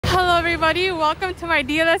everybody, welcome to my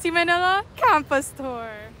DLSU Manila campus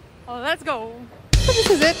tour. Oh, let's go. So this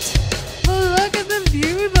is it. Oh, look at the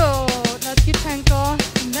view though. That's Yuchengco.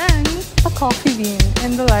 And then a coffee bean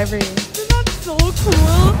in the library. Isn't that so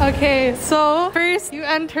cool? Okay, so first you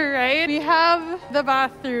enter, right? We have the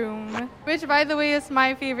bathroom, which by the way is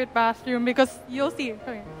my favorite bathroom because you'll see.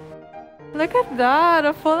 Come here. Look at that,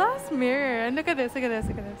 a full-ass mirror. And look at this, look at this,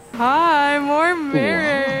 look at this. Hi, more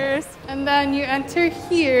mirrors. Wow. And then you enter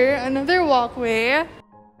here, another walkway.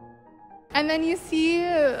 And then you see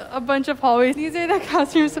a bunch of hallways. These are the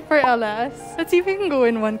classrooms for LS. Let's see if we can go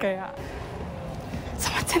in one kaya.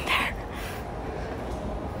 Someone's in there.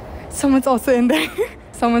 Someone's also in there.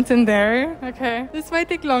 Someone's in there. Okay. This might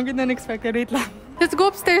take longer than expected. Wait lang. Let's go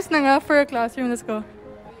upstairs na nga for a classroom. Let's go.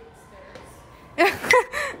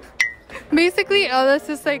 Basically, LS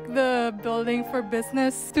is like the building for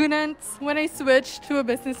business students. When I switched to a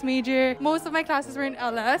business major, most of my classes were in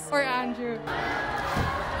LS or Andrew.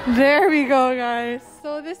 There we go, guys.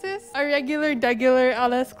 So this is a degular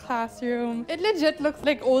LS classroom. It legit looks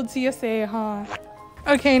like old CSA, huh?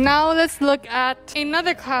 Okay, now let's look at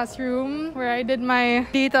another classroom where I did my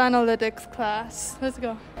data analytics class. Let's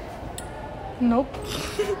go. Nope.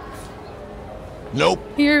 Nope.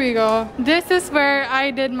 Here we go. This is where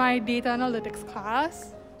I did my data analytics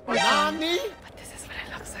class. Nani? But this is what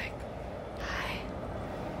it looks like. Hi.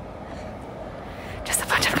 Just a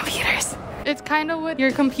bunch of computers. It's kind of what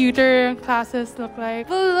your computer classes look like.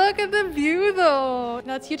 But look at the view though.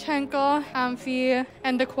 That's Yuchengco, Amphi,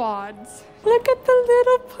 and the quads. Look at the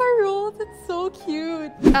little paroles. It's so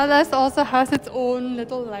cute. LS also has its own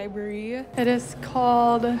little library. It is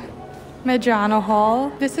called Manzano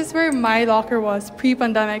Hall. This is where my locker was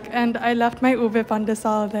pre-pandemic and I left my ube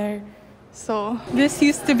pandesal there. So this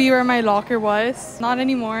used to be where my locker was. Not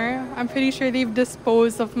anymore. I'm pretty sure they've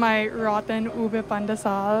disposed of my rotten ube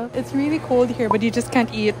pandesal. It's really cold here but you just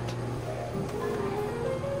can't eat.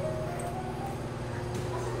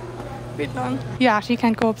 Wait long. You actually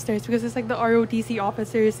can't go upstairs because it's like the ROTC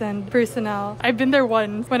officers and personnel. I've been there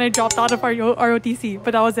once when I dropped out of ROTC,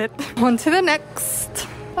 but that was it. On to the next.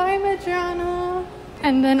 Bye, Manzano.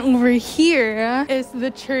 And then over here is the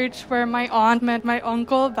church where my aunt met my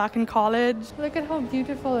uncle back in college. Look at how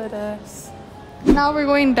beautiful it is. Now we're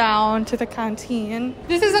going down to the canteen.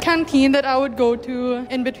 This is a canteen that I would go to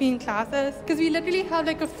in between classes because we literally had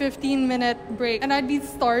like a 15-minute break and I'd be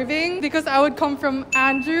starving because I would come from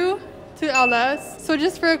Andrew to LS. So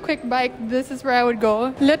just for a quick bite, this is where I would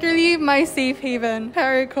go. Literally my safe haven,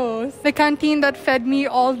 Pericos. The canteen that fed me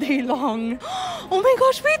all day long. Oh my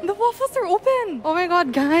gosh, wait, the waffles are open. Oh my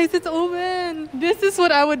god, guys, it's open. This is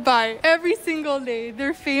what I would buy every single day.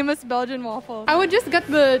 They're famous Belgian waffles. I would just get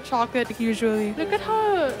the chocolate usually. Look at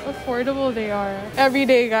how affordable they are. Every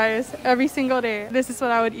day, guys, every single day. This is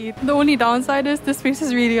what I would eat. The only downside is this place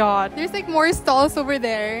is really hot. There's like more stalls over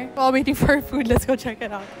there. While waiting for our food, let's go check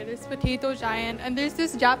it out. There's Potato Giant and there's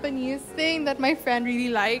this Japanese thing that my friend really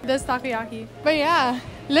liked. This takoyaki. But yeah,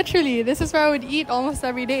 literally, this is where I would eat almost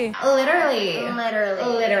every day. Literally.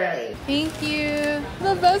 Thank you.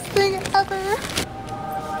 The best thing ever.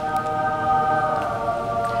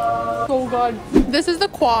 Oh god. This is the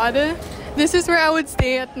quad. This is where I would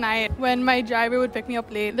stay at night when my driver would pick me up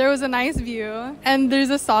late. There was a nice view and there's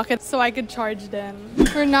a socket so I could charge them.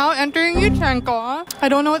 We're now entering Yuchengco. I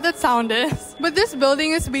don't know what that sound is, but this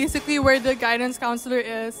building is basically where the guidance counselor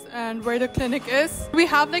is and where the clinic is. We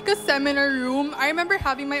have like a seminar room. I remember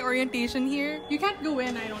having my orientation here. You can't go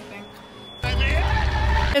in, I don't think.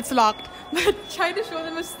 It's locked. But try to show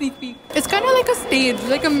them a sneak peek. It's kind of like a stage,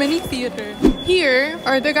 like a mini theater. Here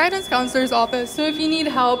are the guidance counselor's office. So if you need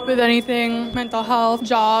help with anything, mental health,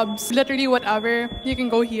 jobs, literally whatever, you can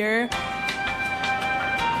go here.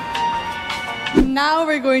 Now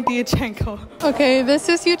we're going to Yuchengco. Okay, this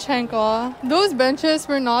is Yuchengco. Those benches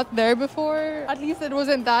were not there before. At least it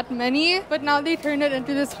wasn't that many. But now they turned it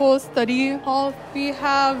into this whole study hall. We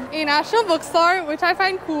have a national bookstore, which I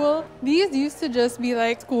find cool. These used to just be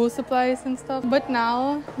like school supplies and stuff. But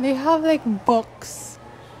now they have like books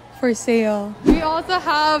for sale. We also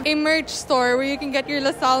have a merch store where you can get your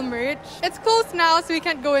LaSalle merch. It's closed now so we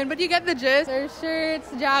can't go in, but you get the gist. There's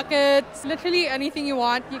shirts, jackets, literally anything you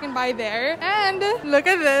want you can buy there. And look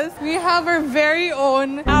at this. We have our very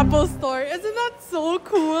own Apple store. Isn't that so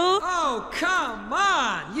cool? Oh, come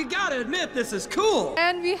on! You gotta admit this is cool!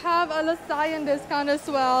 And we have a Lasallian discount as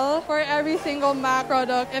well for every single Mac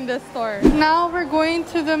product in this store. Now we're going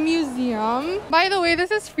to the museum. By the way,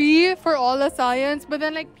 this is free for all Lasallians, but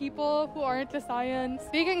then like people who aren't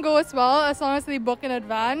Lasallians, they can go as well as long as they book in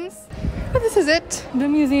advance. But this is it. The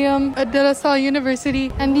museum at De La Salle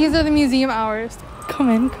University. And these are the museum hours. Come Come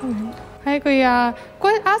in, come in. Hi, Kuya.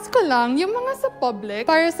 Ask ko lang, yung mga sa public,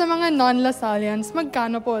 para sa mga non-Lasallians,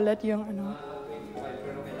 magkano po ulit yung ano?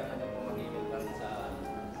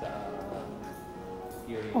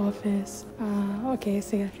 Office. Okay,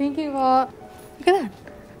 sige. Thank you po. Look at that.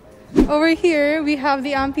 Over here, we have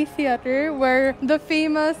the amphitheater where the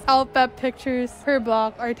famous Alpep pictures per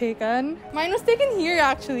block are taken. Mine was taken here,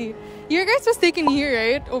 actually. Your guys was taken here,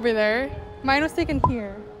 right? Over there. Mine was taken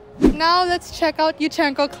here. Now let's check out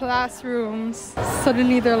Yuchengco classrooms.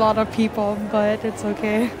 Suddenly there are a lot of people, but it's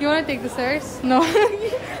okay. You want to take the stairs? No.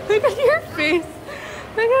 Look at your face.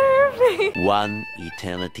 Look at her face. One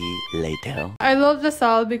eternity later. I love the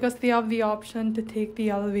Salle because they have the option to take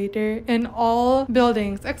the elevator in all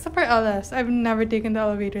buildings except for LS. I've never taken the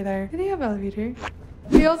elevator there. Do they have elevator?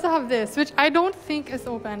 We also have this, which I don't think is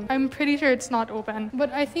open. I'm pretty sure it's not open,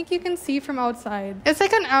 but I think you can see from outside. It's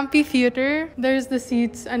like an amphitheater. There's the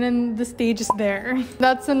seats and then the stage is there.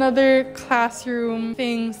 That's another classroom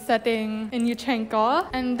thing setting in Yuchengco.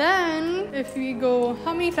 And then if we go,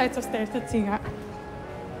 how many flights of stairs? Let's see.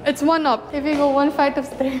 It's one up. If you go one flight of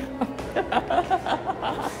stairs up.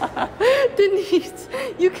 Denise,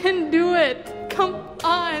 you can do it. Come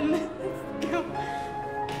on. Let's go.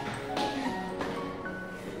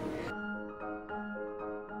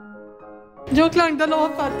 Joke lang,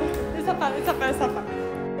 dalawa pa. Isa pa.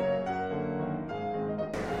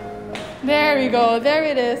 There we go. There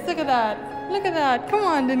it is. Look at that. Look at that. Come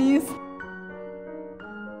on, Denise.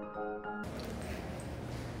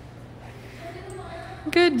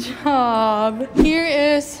 Good job. Here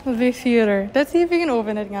is the theater. Let's see if we can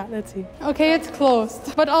open it. Let's see. Okay, it's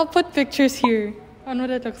closed. But I'll put pictures here on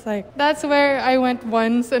what it looks like. That's where I went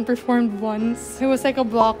once and performed once. It was like a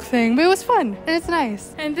block thing, but it was fun and it's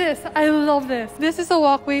nice. And this, I love this. This is a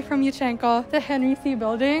walkway from Yuchengco to Henry C.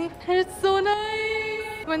 Building, and it's so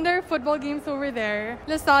nice. When there are football games over there,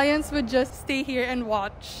 Lasallians would just stay here and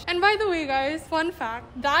watch. And by the way, guys, fun fact,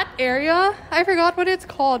 that area, I forgot what it's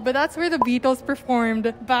called, but that's where the Beatles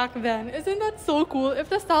performed back then. Isn't that so cool? If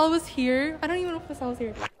the Salle was here, I don't even know if the Salle was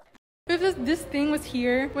here. If this thing was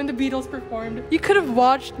here when the Beatles performed, you could have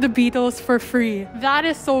watched the Beatles for free. That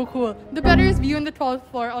is so cool. The better is view on the 12th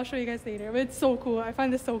floor. I'll show you guys later, but it's so cool. I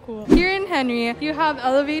find this so cool. Here in Henry, you have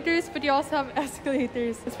elevators, but you also have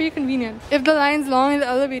escalators. It's pretty convenient. If the line's long in the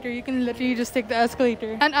elevator, you can literally just take the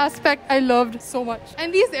escalator. An aspect I loved so much.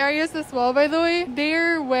 And these areas as well, by the way,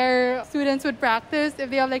 they're where students would practice if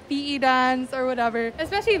they have like PE dance or whatever.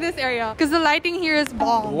 Especially this area, because the lighting here is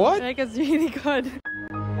bomb. What? Like, it's really good.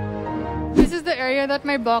 This is the area that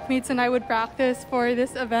my blockmates and I would practice for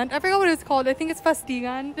this event. I forgot what it's called. I think it's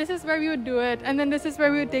Fastigan. This is where we would do it. And then this is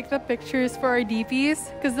where we would take the pictures for our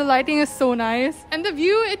DPs because the lighting is so nice. And the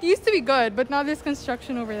view, it used to be good, but now there's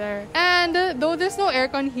construction over there. And though there's no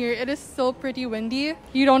aircon here, it is still pretty windy.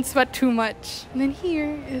 You don't sweat too much. And then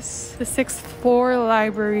here is the 6th floor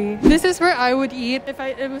library. This is where I would eat if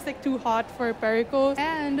it was like too hot for Pericos.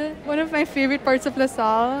 And one of my favorite parts of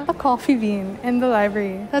LaSalle, a coffee bean in the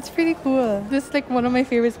library. That's pretty cool. This is like one of my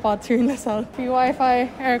favorite spots here in LaSalle. Free Wi-Fi,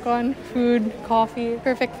 aircon, food, coffee,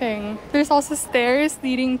 perfect thing. There's also stairs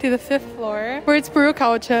leading to the 5th floor where it's puro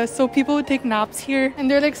couches, so people would take naps here and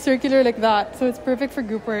they're like circular like that, so it's perfect for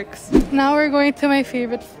group works. Now we're going to my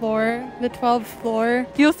favorite floor, the 12th floor.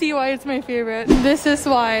 You'll see why it's my favorite. This is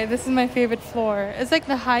why this is my favorite floor. It's like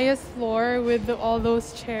the highest floor with all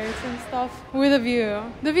those chairs and stuff with a view.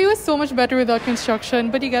 The view is so much better without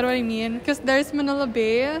construction, but you get what I mean, because there's Manila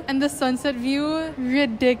Bay and the sunset view,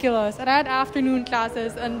 ridiculous. And I had afternoon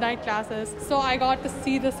classes and night classes, so I got to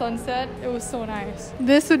see the sunset. It was so nice.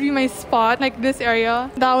 This would be my spot, like this area.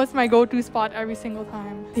 That was my go-to spot every single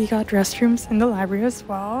time. They got restrooms in the library as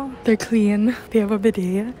well. They're clean. They have a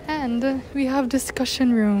bidet. And we have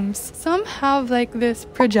discussion rooms. Some have like this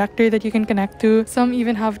projector that you can connect to. Some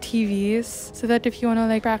even have TVs so that if you want to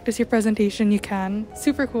like practice your presentation, you can.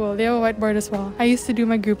 Super cool. They have a whiteboard as well. I used to do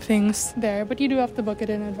my group things there, but you do have to book it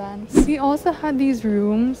in advance. We also had these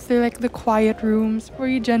rooms. They're like the quiet rooms where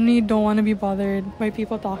you generally don't want to be bothered by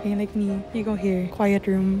people talking like me. You go here, quiet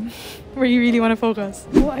room, where you really want to focus.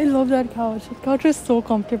 Oh, I love that couch. The couch is so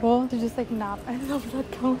comfortable to just like nap. I love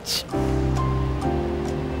that couch.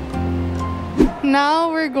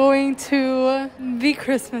 Now we're going to the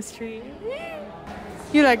Christmas tree.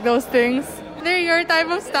 You like those things? They're your type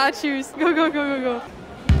of statues. Go, go, go, go, go.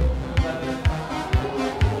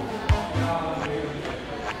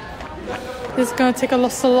 This is gonna take a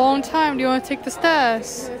long time. Do you want to take the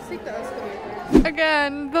stairs? Let's take the escalator.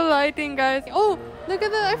 Again, the lighting, guys. Oh, look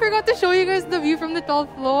at that. I forgot to show you guys the view from the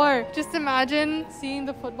 12th floor. Just imagine seeing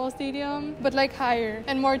the football stadium, but like higher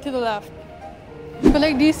and more to the left. But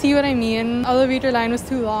like, do you see what I mean? Elevator line was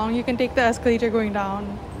too long. You can take the escalator going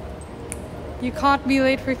down. You can't be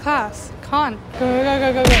late for class. Can't.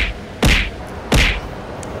 Go.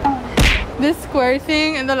 This square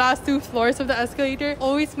thing in the last 2 floors of the escalator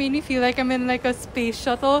always made me feel like I'm in like a space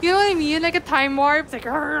shuttle. You know what I mean? Like a time warp. It's like...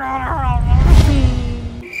 Look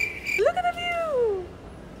at the view!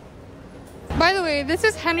 By the way, this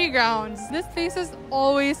is Henry Grounds. This place is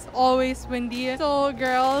always windy. So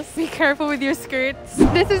girls, be careful with your skirts.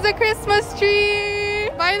 This is the Christmas tree!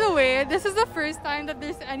 By the way, this is the first time that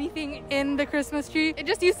there's anything in the Christmas tree. It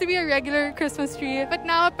just used to be a regular Christmas tree. But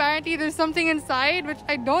now apparently there's something inside, which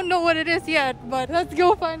I don't know what it is yet. But let's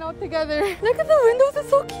go find out together. Look at the windows, it's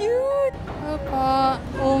so cute!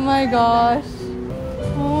 Oh my gosh.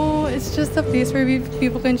 Oh, it's just a place where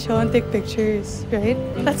people can chill and take pictures, right?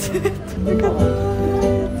 That's it. Look at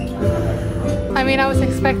that. I mean, I was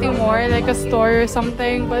expecting more, like a store or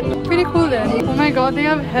something, but pretty cool then. Oh my god, they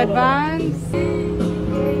have headbands.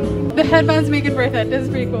 The headbands make it worth it. This is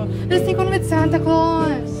pretty cool. Let's take one with Santa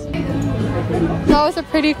Claus. That was a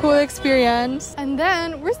pretty cool experience. And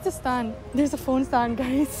then, where's the stand? There's a phone stand,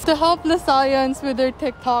 guys. To help Lasallians with their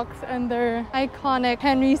TikToks and their iconic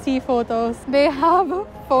Henry C photos, they have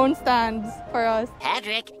phone stands for us.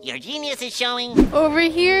 Patrick, your genius is showing. Over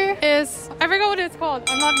here is, I forgot what it's called,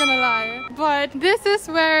 I'm not gonna lie. But this is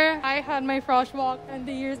where I had my frosh walk and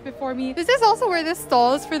the years before me. This is also where the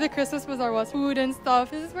stalls for the Christmas bazaar was. Food and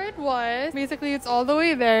stuff. This is where it was. Basically, it's all the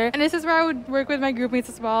way there. And this is where I would work with my group mates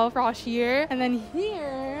as well. Frosh year. And then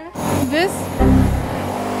here,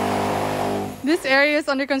 this area is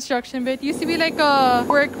under construction, but it used to be like a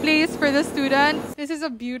workplace for the students. This is a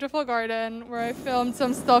beautiful garden where I filmed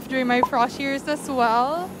some stuff during my frosh years as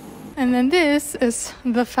well. And then this is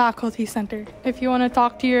the faculty center. If you want to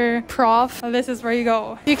talk to your prof, this is where you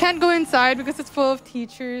go. You can't go inside because it's full of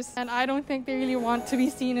teachers, and I don't think they really want to be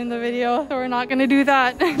seen in the video, so we're not gonna do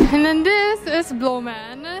that. And then this is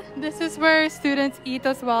Bloemen. This is where students eat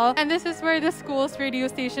as well, and this is where the school's radio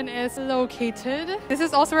station is located. This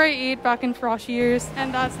is also where I ate back in frosh years,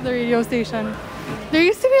 and that's the radio station. There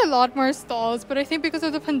used to be a lot more stalls, but I think because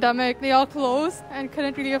of the pandemic, they all closed and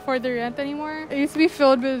couldn't really afford the rent anymore. It used to be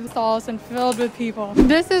filled with stalls and filled with people.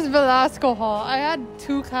 This is Velasco Hall. I had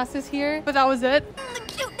 2 classes here, but that was it. The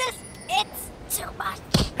cuteness, it's too much.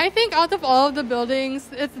 I think out of all of the buildings,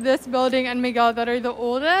 it's this building and Miguel that are the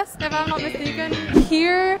oldest, if I'm not mistaken.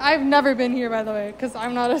 Here, I've never been here, by the way, because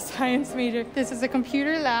I'm not a science major. This is a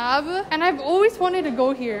computer lab, and I've always wanted to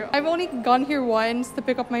go here. I've only gone here once to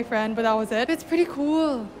pick up my friend, but that was it. It's pretty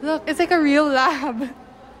cool. Look, it's like a real lab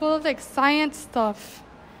full of like science stuff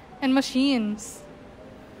and machines.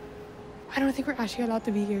 I don't think we're actually allowed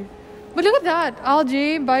to be here. But look at that,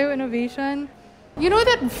 algae, bioinnovation. You know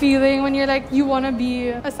that feeling when you're like, you want to be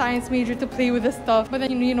a science major to play with this stuff, but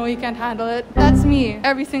then you know you can't handle it? That's me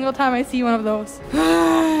every single time I see one of those.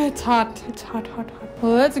 It's hot. It's hot.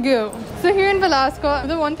 Let's go. So here in Velasco,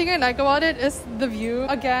 the one thing I like about it is the view.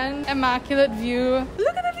 Again, immaculate view.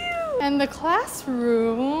 Look at the view! And the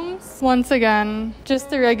classrooms, once again,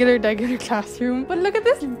 just a regular classroom. But look at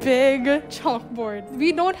this big chalkboard.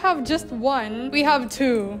 We don't have just one, we have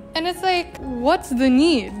 2. And it's like, what's the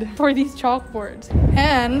need for these chalkboards?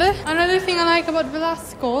 And another thing I like about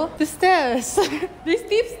Velasco, the stairs. They're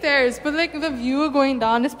steep stairs, but like the view going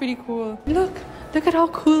down is pretty cool. Look at how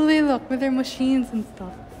cool they look with their machines and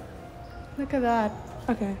stuff. Look at that.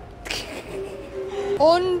 Okay.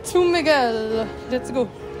 On to Miguel. Let's go.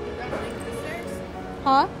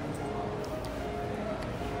 Huh?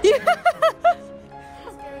 Yeah.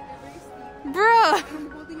 Bruh.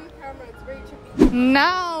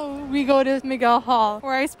 Now we go to Miguel Hall,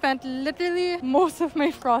 where I spent literally most of my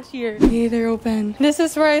frosh year. Hey, they're open. This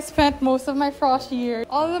is where I spent most of my frosh year.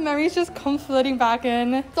 All the memories just come flooding back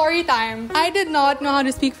in. Story time. I did not know how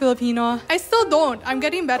to speak Filipino. I still don't. I'm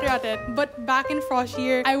getting better at it. But back in frosh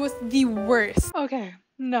year, I was the worst. Okay.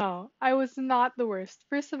 No, I was not the worst.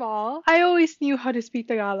 First of all, I always knew how to speak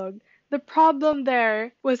Tagalog. The problem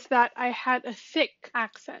there was that I had a thick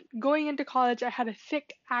accent. Going into college, I had a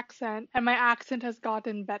thick accent, and my accent has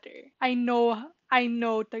gotten better. I know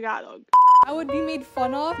Tagalog. I would be made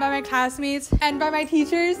fun of by my classmates and by my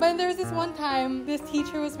teachers. But there was this one time, this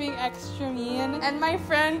teacher was being extra mean, and my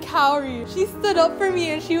friend Kaori, she stood up for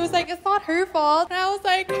me and she was like, it's not her fault. And I was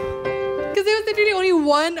like, Because it was literally only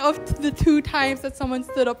one of the 2 times that someone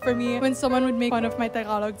stood up for me when someone would make fun of my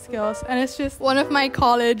Tagalog skills. And it's just one of my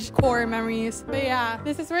college core memories. But yeah,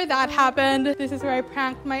 this is where that happened. This is where I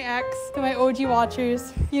pranked my ex. To my OG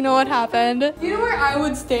watchers, you know what happened. You know where I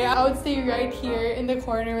would stay? I would stay right here in the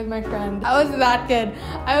corner with my friend. I was that kid.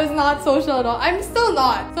 I was not social at all. I'm still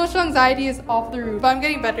not. Social anxiety is off the roof. But I'm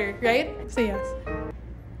getting better, right? So yes.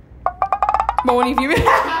 But only if you...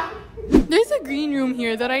 There's a green room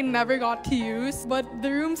here that I never got to use, but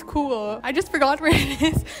the room's cool. I just forgot where it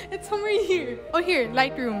is. It's somewhere here. Oh, here,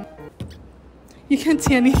 light room. You can't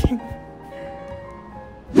see anything.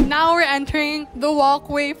 Now we're entering the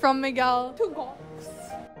walkway from Miguel to Gox.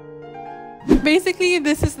 Basically,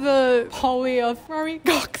 this is the hallway of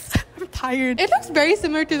Gox. I'm tired. It looks very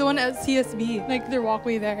similar to the one at CSB, like their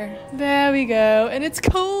walkway there. There we go. And it's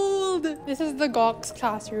cold. This is the Gox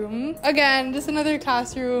classroom. Again, just another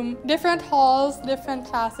classroom. Different halls, different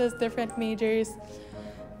classes, different majors.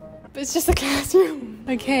 But it's just a classroom.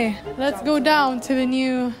 Okay, let's go down to the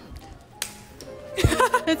new...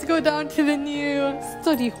 Let's go down to the new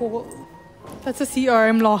study hall. That's a CR.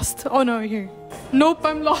 I'm lost. Oh no, here. Nope,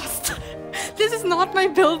 I'm lost. This is not my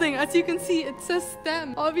building. As you can see, it says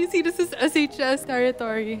STEM. Obviously, this is SHS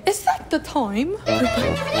territory. Is that the time?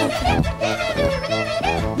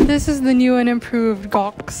 This is the new and improved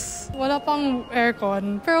Gox. Wala pang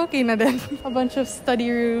aircon, pero okay na din. A bunch of study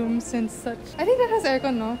rooms and such. I think that has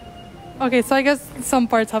aircon, no? Okay, so I guess some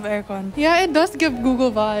parts have aircon. Yeah, it does give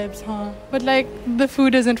Google vibes, huh? But like, the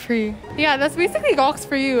food isn't free. Yeah, that's basically Gox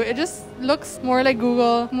for you. It just looks more like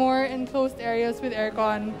Google, more enclosed areas with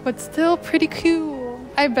aircon, but still pretty cool.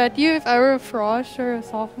 I bet you if I were a frosh or a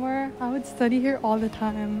sophomore, I would study here all the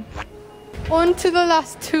time. On to the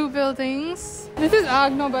last 2 buildings. This is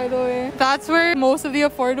Agno, by the way. That's where most of the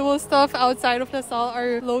affordable stuff outside of Lasalle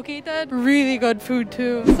are located. Really good food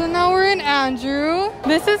too. So now we're in Andrew.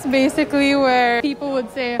 This is basically where people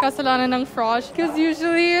would say kasalanan ng frosh, because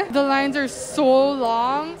usually the lines are so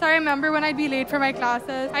long. So I remember when I'd be late for my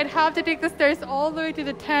classes, I'd have to take the stairs all the way to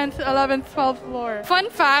the 10th, 11th, 12th floor. Fun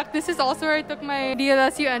fact, this is also where I took my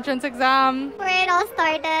DLSU entrance exam. Where it all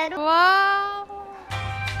started. Wow!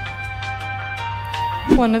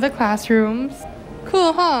 One of the classrooms.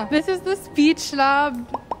 Cool, huh? This is the speech lab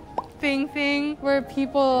thing where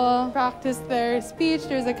people practice their speech.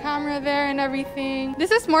 There's a camera there and everything. This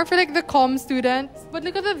is more for like the comm students. But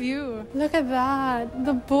look at the view. Look at that.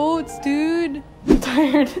 The boats, dude. I'm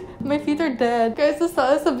tired. My feet are dead. Guys,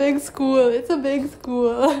 it's a big school. It's a big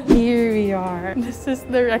school. Here we are. This is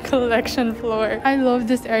the recollection floor. I love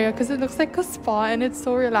this area because it looks like a spa and it's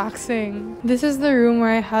so relaxing. This is the room where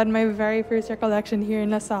I had my very first recollection here in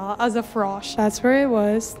Lasalle as a frosh. That's where it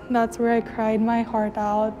was. That's where I cried my heart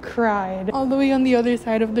out. Cried. All the way on the other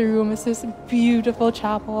side of the room is this beautiful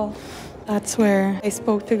chapel. That's where I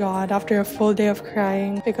spoke to God after a full day of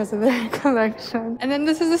crying because of the recollection. And then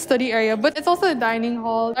this is the study area, but it's also a dining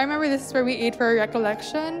hall. I remember this is where we ate for a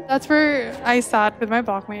recollection. That's where I sat with my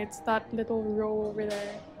blockmates, that little row over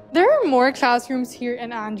there. There are more classrooms here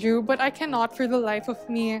in Andrew, but I cannot for the life of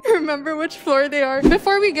me remember which floor they are.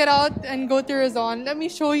 Before we get out and go to Razon, let me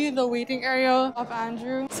show you the waiting area of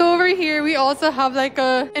Andrew. So over here, we also have like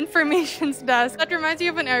a informations desk that reminds you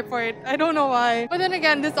of an airport. I don't know why. But then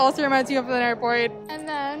again, this also reminds you of an airport. And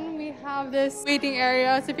then we have this waiting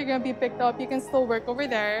area. So if you're gonna be picked up, you can still work over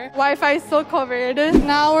there. Wi-Fi is still covered.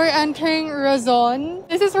 Now we're entering Razon.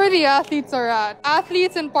 This is where the athletes are at.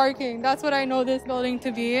 Athletes and parking. That's what I know this building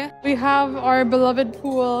to be. We have our beloved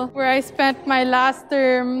pool where I spent my last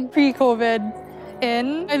term pre-COVID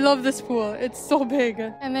in. I love this pool. It's so big.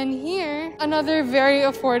 And then here, another very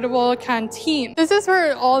affordable canteen. This is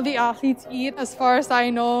where all the athletes eat as far as I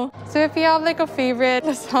know. So if you have like a favorite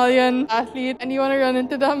Lasallian athlete and you want to run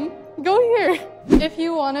into them, go here. If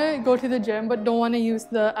you want to go to the gym but don't want to use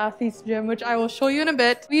the athlete's gym, which I will show you in a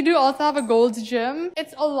bit, we do also have a Gold's gym.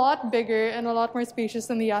 It's a lot bigger and a lot more spacious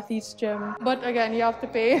than the athlete's gym. But again, you have to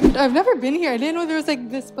pay. I've never been here. I didn't know there was like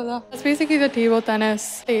this pala. It's basically the table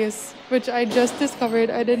tennis place, which I just discovered.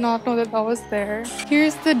 I did not know that that was there.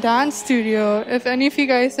 Here's the dance studio. If any of you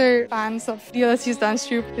guys are fans of DLSU's dance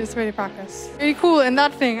troupe, this is where they practice. Very cool. And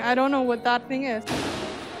that thing, I don't know what that thing is.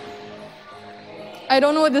 I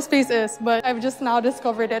don't know what this space is, but I've just now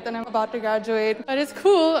discovered it and I'm about to graduate. But it's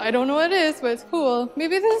cool. I don't know what it is, but it's cool.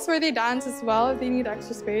 Maybe this is where they dance as well if they need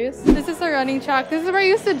extra space. This is a running track. This is where I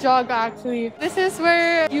used to jog actually. This is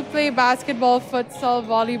where you play basketball, futsal,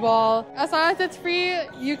 volleyball. As long as it's free,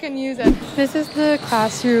 you can use it. This is the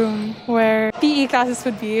classroom where PE classes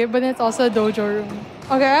would be, but it's also a dojo room.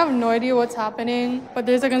 Okay, I have no idea what's happening, but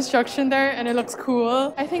there's a construction there and it looks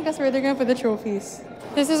cool. I think that's where they're gonna put the trophies.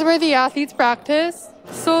 This is where the athletes practice.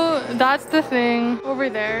 So that's the thing over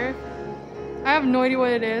there. I have no idea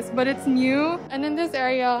what it is, but it's new. And in this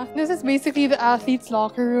area, this is basically the athletes'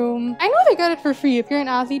 locker room. I know they got it for free. If you're an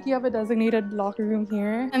athlete, you have a designated locker room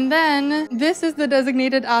here. And then this is the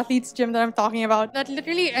designated athletes gym that I'm talking about that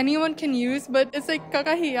literally anyone can use, but it's like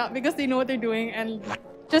kakahiya because they know what they're doing. And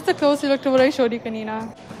just a closer look to what I showed you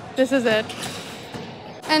kanina. This is it.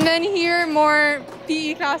 And then here, more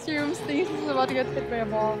PE classrooms. This is about to get hit by a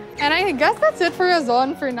ball. And I guess that's it for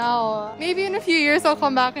Razon for now. Maybe in a few years, I'll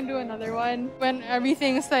come back and do another one when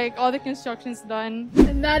everything's like, all the construction's done.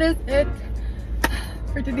 And that is it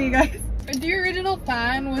for today, guys. The original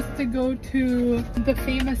plan was to go to the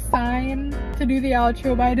famous sign to do the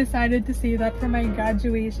outro, but I decided to save that for my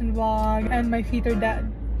graduation vlog and my feet are dead.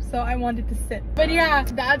 So I wanted to sit. But yeah,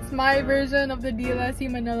 that's my version of the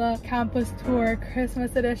DLSU Manila campus tour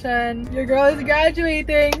Christmas edition. Your girl is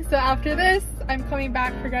graduating. So after this, I'm coming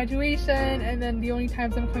back for graduation. And then the only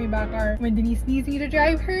times I'm coming back are when Denise needs me to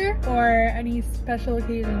drive her or any special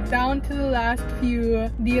occasions. Down to the last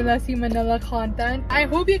few DLSU Manila content. I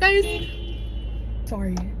hope you guys...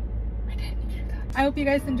 Sorry. I hope you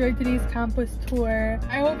guys enjoyed today's campus tour.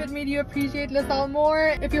 I hope it made you appreciate LaSalle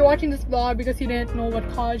more. If you're watching this vlog because you didn't know what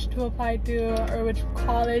college to apply to or which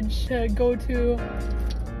college to go to,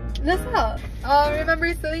 LaSalle.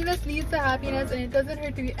 Remember, silliness leads to happiness and it doesn't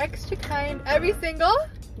hurt to be extra kind every single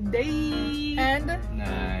day. And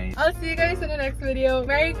night. I'll see you guys in the next video.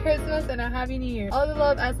 Merry Christmas and a Happy New Year. All the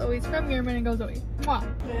love as always from your Miguel Zoe. Mwah.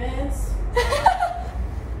 Yes.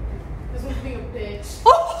 This one's being a bitch.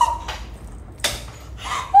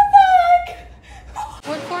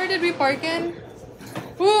 What floor did we park in?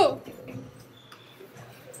 Woo!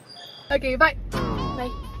 Okay, bye!